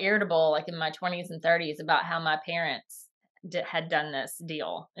getting real irritable, like in my 20s and 30s, about how my parents had done this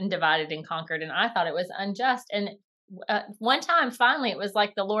deal and divided and conquered, and I thought it was unjust. And one time, finally, it was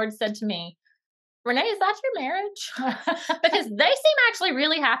like the Lord said to me, Renee, is that your marriage? Because they seem actually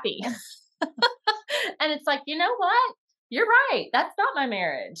really happy. And it's like, you know what? You're right. That's not my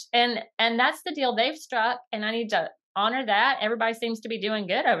marriage. And that's the deal they've struck. And I need to honor that. Everybody seems to be doing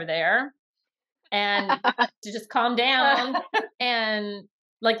good over there. And to just calm down and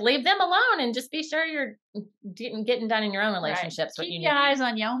like leave them alone and just be sure you're getting done in your own relationships. Right. What you Keep need. your eyes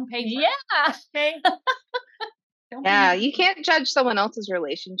on your own paper. Yeah. Okay. Yeah, you can't judge someone else's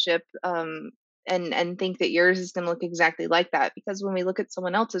relationship and think that yours is going to look exactly like that, because when we look at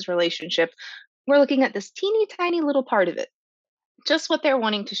someone else's relationship, we're looking at this teeny tiny little part of it. Just what they're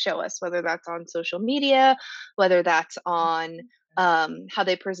wanting to show us, whether that's on social media, whether that's on how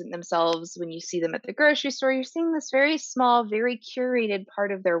they present themselves when you see them at the grocery store. You're seeing this very small, very curated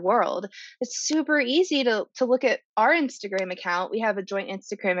part of their world. It's super easy to look at our Instagram account. We have a joint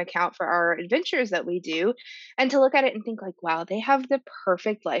Instagram account for our adventures that we do, and to look at it and think like, wow, they have the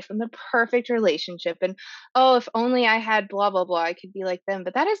perfect life and the perfect relationship. And oh, if only I had blah, blah, blah, I could be like them.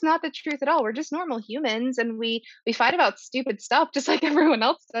 But that is not the truth at all. We're just normal humans, and we fight about stupid stuff just like everyone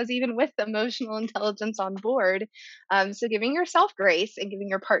else does, even with emotional intelligence on board. So giving yourself grace and giving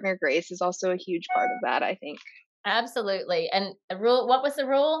your partner grace is also a huge part of that, I think. Absolutely. And a rule, what was the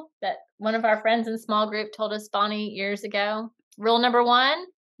rule that one of our friends in small group told us, Bonnie, years ago? Rule number 1,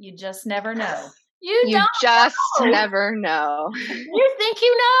 you just never know. You don't just know. never know. You think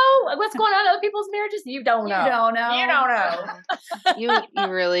you know what's going on in other people's marriages? You don't know. You don't know. You don't know.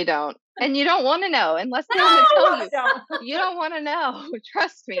 You really don't. And you don't want to know unless they want to tell you. You don't want to know.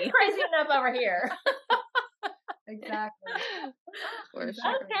 Trust me. It's crazy enough over here. Exactly. For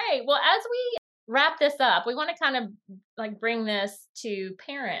sure. Okay. Well, as we wrap this up, we want to kind of like bring this to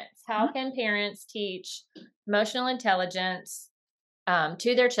parents. How can parents teach emotional intelligence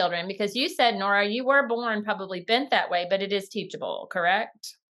to their children? Because you said, Nora, you were born probably bent that way, but it is teachable,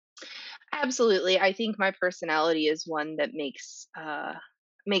 correct? Absolutely. I think my personality is one that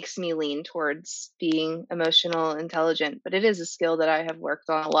makes me lean towards being emotional intelligent, but it is a skill that I have worked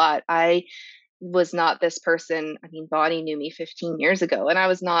on a lot. I was not this person. I mean, Bonnie knew me 15 years ago, and I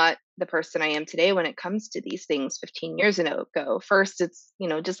was not the person I am today when it comes to these things 15 years ago. First, it's,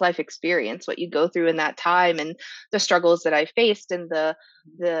 just life experience, what you go through in that time, and the struggles that I faced, and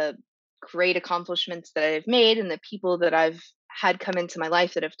the great accomplishments that I've made, and the people that I've had come into my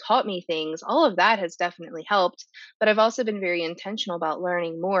life that have taught me things. All of that has definitely helped. But I've also been very intentional about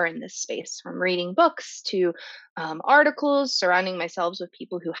learning more in this space, from reading books to articles, surrounding myself with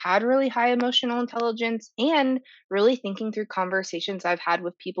people who had really high emotional intelligence, and really thinking through conversations I've had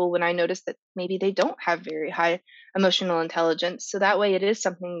with people when I notice that maybe they don't have very high emotional intelligence. So that way it is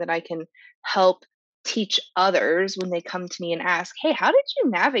something that I can help teach others when they come to me and ask, hey, how did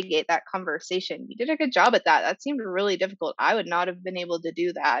you navigate that conversation? You did a good job at that. That seemed really difficult. I would not have been able to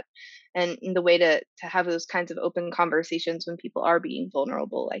do that. And the way to have those kinds of open conversations when people are being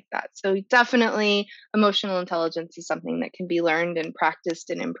vulnerable like that. So definitely emotional intelligence is something that can be learned and practiced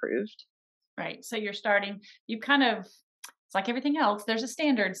and improved. Right. So you kind of it's like everything else. There's a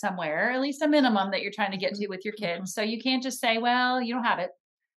standard somewhere, at least a minimum that you're trying to get to with your kids. So you can't just say, well, you don't have it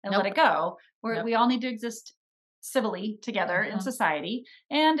and let it go. We all need to exist civilly together in society,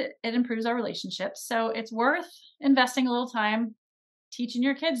 and it improves our relationships. So it's worth investing a little time teaching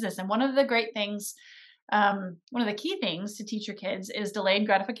your kids this. And one of the great things, one of the key things to teach your kids is delayed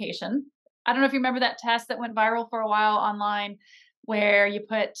gratification. I don't know if you remember that test that went viral for a while online where you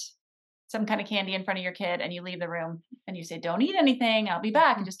put some kind of candy in front of your kid and you leave the room and you say, don't eat anything. I'll be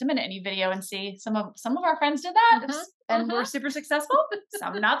back in just a minute. And you video and see some of our friends did that and were super successful.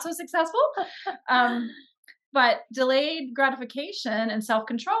 Some not so successful. But delayed gratification and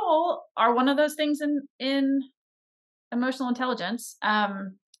self-control are one of those things in emotional intelligence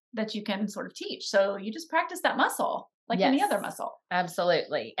that you can sort of teach. So you just practice that muscle like any other muscle.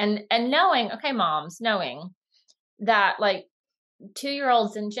 Absolutely. And knowing, okay, moms, knowing that like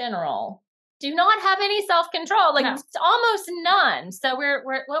 2-year-olds in general do not have any self-control, like almost none. So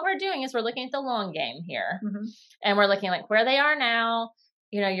what we're doing is we're looking at the long game here, and we're looking like where they are now.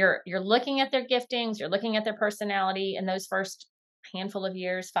 You know, you're looking at their giftings, you're looking at their personality in those first handful of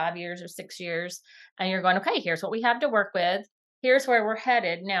years, 5 years or 6 years, and you're going, okay, here's what we have to work with. Here's where we're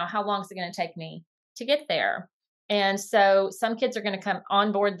headed. Now, how long is it going to take me to get there? And so some kids are going to come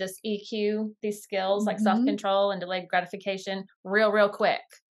on board this EQ, these skills like self-control and delayed gratification real quick.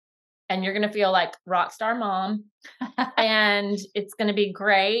 And you're going to feel like rock star mom and it's going to be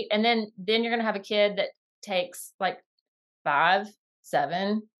great. And then you're going to have a kid that takes like 5,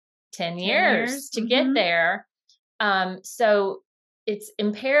 7, 10 years to get there. So it's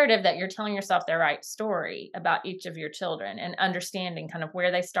imperative that you're telling yourself the right story about each of your children and understanding kind of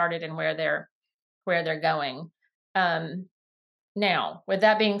where they started and where they're going. Now, with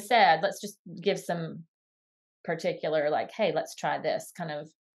that being said, let's just give some particular, like, hey, let's try this kind of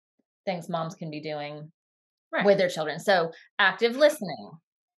things moms can be doing with their children. So active listening.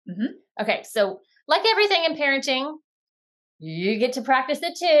 Okay. So like everything in parenting, you get to practice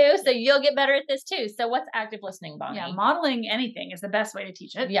it too. So you'll get better at this too. So what's active listening, Bonnie? Yeah. Modeling anything is the best way to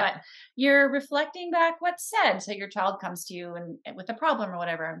teach it. Yeah. But you're reflecting back what's said. So your child comes to you and with a problem or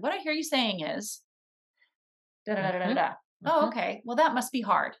whatever. And what I hear you saying is da da da da da. Oh, okay. Well, that must be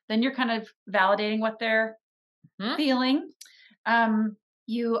hard. Then you're kind of validating what they're feeling.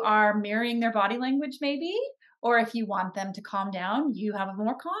 You are mirroring their body language, maybe. Or if you want them to calm down, you have a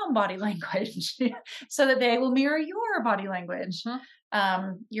more calm body language so that they will mirror your body language.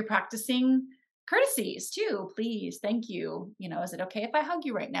 You're practicing courtesies too. Please, thank you. You know, is it okay if I hug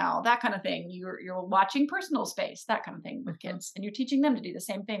you right now? That kind of thing. You're watching personal space, that kind of thing with kids. And you're teaching them to do the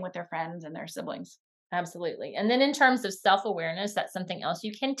same thing with their friends and their siblings. Absolutely. And then in terms of self-awareness, that's something else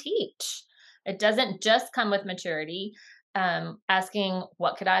you can teach. It doesn't just come with maturity. Asking,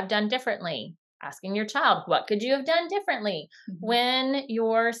 what could I have done differently? Asking your child, what could you have done differently when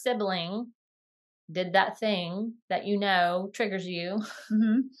your sibling did that thing that you know triggers you?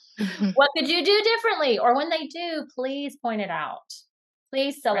 What could you do differently? Or when they do, please point it out.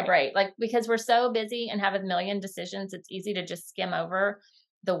 Please celebrate. Like, because we're so busy and have a million decisions, it's easy to just skim over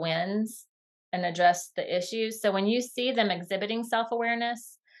the wins and address the issues. So when you see them exhibiting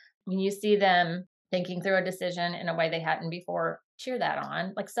self-awareness, when you see them thinking through a decision in a way they hadn't before, cheer that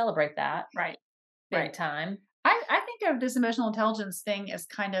on, like celebrate that. Big time. I think of this emotional intelligence thing as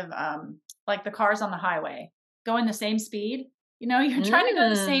kind of like the cars on the highway going the same speed. You know, you're trying to go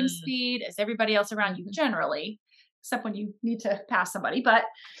the same speed as everybody else around you generally, except when you need to pass somebody. But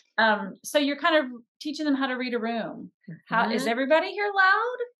so you're kind of teaching them how to read a room. How is everybody here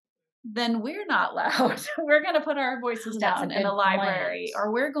loud? Then we're not loud. We're going to put our voices down in the library,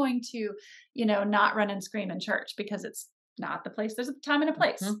 or we're going to, you know, not run and scream in church because it's not the place. There's a time and a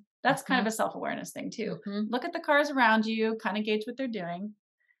place. That's kind of a self-awareness thing too. Look at the cars around you, kind of gauge what they're doing.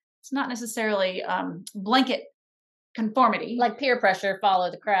 It's not necessarily blanket conformity. Like peer pressure, follow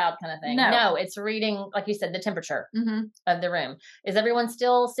the crowd kind of thing. No, it's reading, like you said, the temperature of the room. Is everyone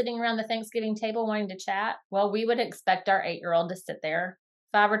still sitting around the Thanksgiving table wanting to chat? Well, we would expect our 8-year-old to sit there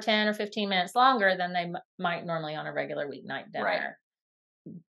 5 or 10 or 15 minutes longer than they might normally on a regular weeknight dinner.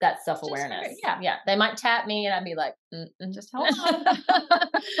 That's self-awareness. Yeah. They might tap me and I'd be like, just hold on.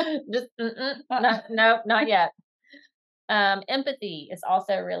 Just, not yet. Empathy is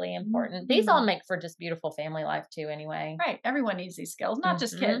also really important. These all make for just beautiful family life too, anyway. Right. Everyone needs these skills, not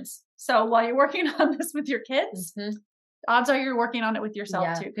just kids. So while you're working on this with your kids, odds are you're working on it with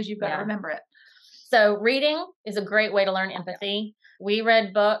yourself too, because you've got to remember it. So reading is a great way to learn empathy. We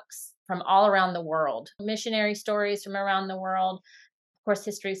read books from all around the world, missionary stories from around the world. Of course,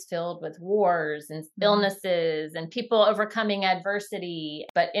 history is filled with wars and illnesses and people overcoming adversity,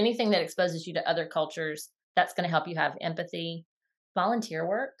 but anything that exposes you to other cultures That's going to help you have empathy. Volunteer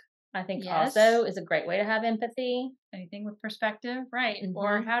work, I think, Yes. also is a great way to have empathy. Anything with perspective, right?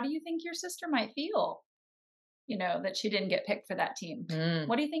 Or how do you think your sister might feel, that she didn't get picked for that team?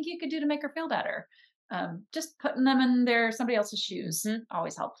 What do you think you could do to make her feel better? Just putting them in somebody else's shoes,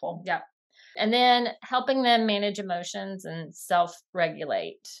 always helpful. Yeah. And then helping them manage emotions and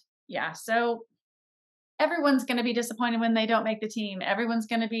self-regulate. Yeah. So everyone's going to be disappointed when they don't make the team. Everyone's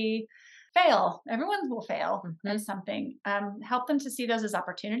going to fail. Everyone will fail at something. Help them to see those as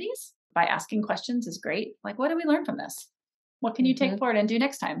opportunities by asking questions is great. Like, what did we learn from this? What can you take forward and do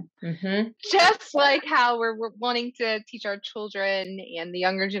next time? Just like how we're wanting to teach our children and the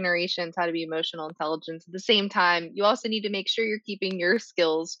younger generations how to be emotional intelligence. At the same time, you also need to make sure you're keeping your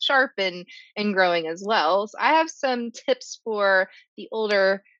skills sharp and growing as well. So I have some tips for the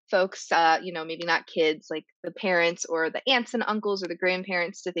older folks, maybe not kids, like the parents or the aunts and uncles or the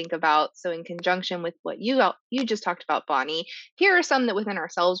grandparents to think about. So in conjunction with what you just talked about, Bonnie, here are some that within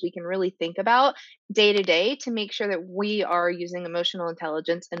ourselves we can really think about day to day to make sure that we are using emotional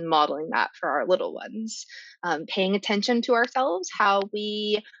intelligence and modeling that for our little ones. Paying attention to ourselves, how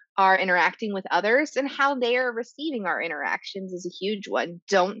we are interacting with others and how they are receiving our interactions is a huge one.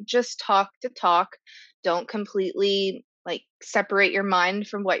 Don't just talk to talk. Don't completely separate your mind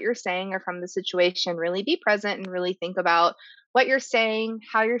from what you're saying or from the situation. Really be present and really think about what you're saying,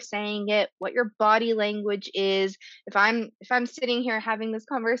 how you're saying it, what your body language is. If I'm sitting here having this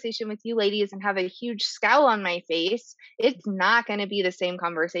conversation with you ladies and have a huge scowl on my face, it's not going to be the same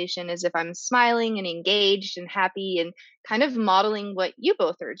conversation as if I'm smiling and engaged and happy and kind of modeling what you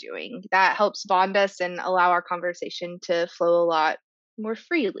both are doing. That helps bond us and allow our conversation to flow a lot more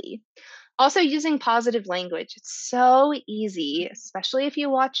freely. Also, using positive language. It's so easy, especially if you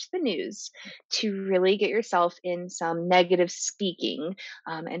watch the news, to really get yourself in some negative speaking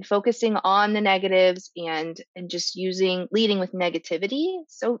and focusing on the negatives and just leading with negativity.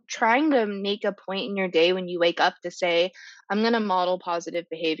 So trying to make a point in your day when you wake up to say, I'm going to model positive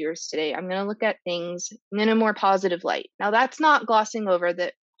behaviors today. I'm going to look at things in a more positive light. Now, that's not glossing over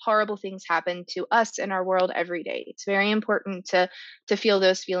that horrible things happen to us in our world every day. It's very important to feel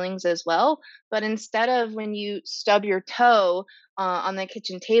those feelings as well. But instead of when you stub your toe on the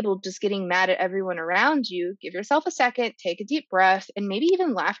kitchen table, just getting mad at everyone around you, give yourself a second, take a deep breath, and maybe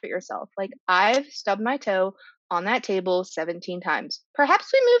even laugh at yourself. Like, I've stubbed my toe on that table 17 times. Perhaps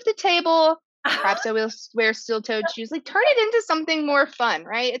we move the table. Perhaps I will wear steel-toed shoes. Like, turn it into something more fun,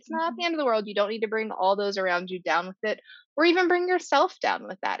 right? It's not the end of the world. You don't need to bring all those around you down with it, or even bring yourself down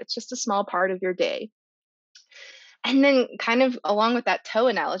with that. It's just a small part of your day. And then, kind of along with that toe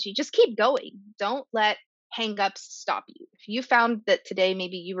analogy, just keep going. Don't let hang-ups stop you. If you found that today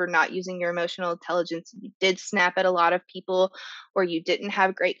maybe you were not using your emotional intelligence, you did snap at a lot of people, or you didn't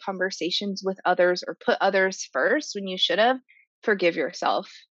have great conversations with others or put others first when you should have, forgive yourself.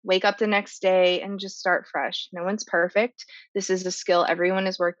 Wake up the next day and just start fresh. No one's perfect. This is a skill everyone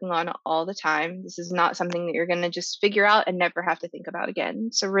is working on all the time. This is not something that you're going to just figure out and never have to think about again.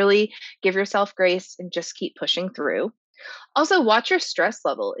 So really give yourself grace and just keep pushing through. Also, watch your stress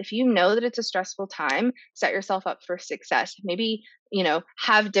level. If you know that it's a stressful time, set yourself up for success. Maybe,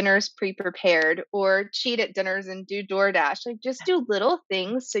 have dinners pre-prepared or cheat at dinners and do DoorDash. Like, just do little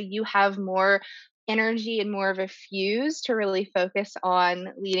things so you have more energy and more of a fuse to really focus on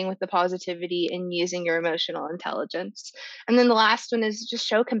leading with the positivity and using your emotional intelligence. And then the last one is just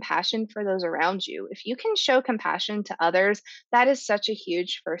show compassion for those around you. If you can show compassion to others, that is such a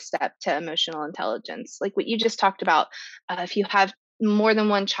huge first step to emotional intelligence. Like what you just talked about, if you have more than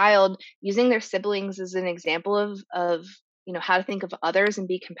one child, using their siblings as an example of how to think of others and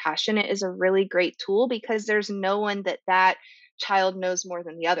be compassionate is a really great tool, because there's no one that child knows more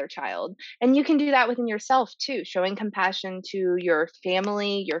than the other child. And you can do that within yourself too, showing compassion to your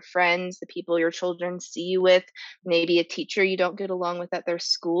family, your friends, the people your children see you with, maybe a teacher you don't get along with at their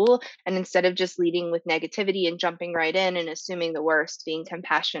school. And instead of just leading with negativity and jumping right in and assuming the worst, being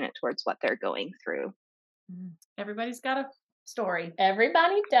compassionate towards what they're going through. Everybody's got a story.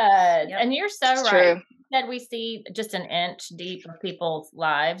 Everybody does. Yep. And you're so it's right. True. That we see just an inch deep of people's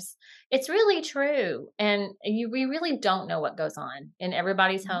lives. It's really true. And we really don't know what goes on in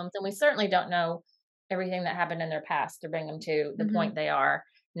everybody's homes. And we certainly don't know everything that happened in their past to bring them to the point they are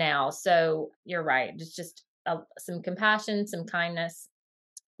now. So you're right. It's just some compassion, some kindness,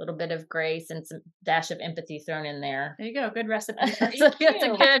 a little bit of grace, and some dash of empathy thrown in there. There you go. Good recipe. That's a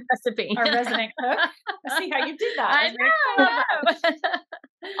good recipe. Our resident cook. I see how you did that. I know.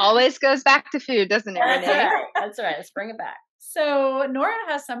 Always goes back to food, doesn't it, Renee? That's right. Let's bring it back. So Nora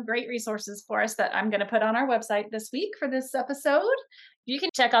has some great resources for us that I'm going to put on our website this week for this episode. You can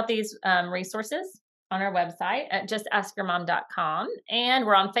check out these resources on our website at justaskyourmom.com. And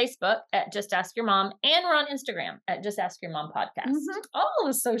we're on Facebook at Just Ask Your Mom. And we're on Instagram at Just Ask Your Mom Podcast. All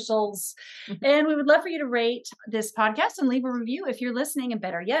the socials. And we would love for you to rate this podcast and leave a review if you're listening, and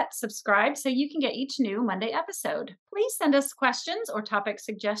better yet, subscribe so you can get each new Monday episode. Please send us questions or topic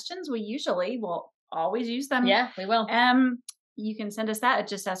suggestions. We usually will always use them. Yeah, we will. You can send us that at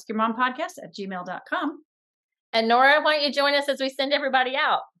justaskyourmompodcast@gmail.com. And Nora, why don't you join us as we send everybody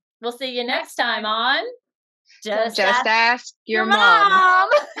out? We'll see you next time on Just Ask Your Mom.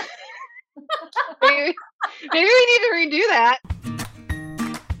 Maybe we need to redo that.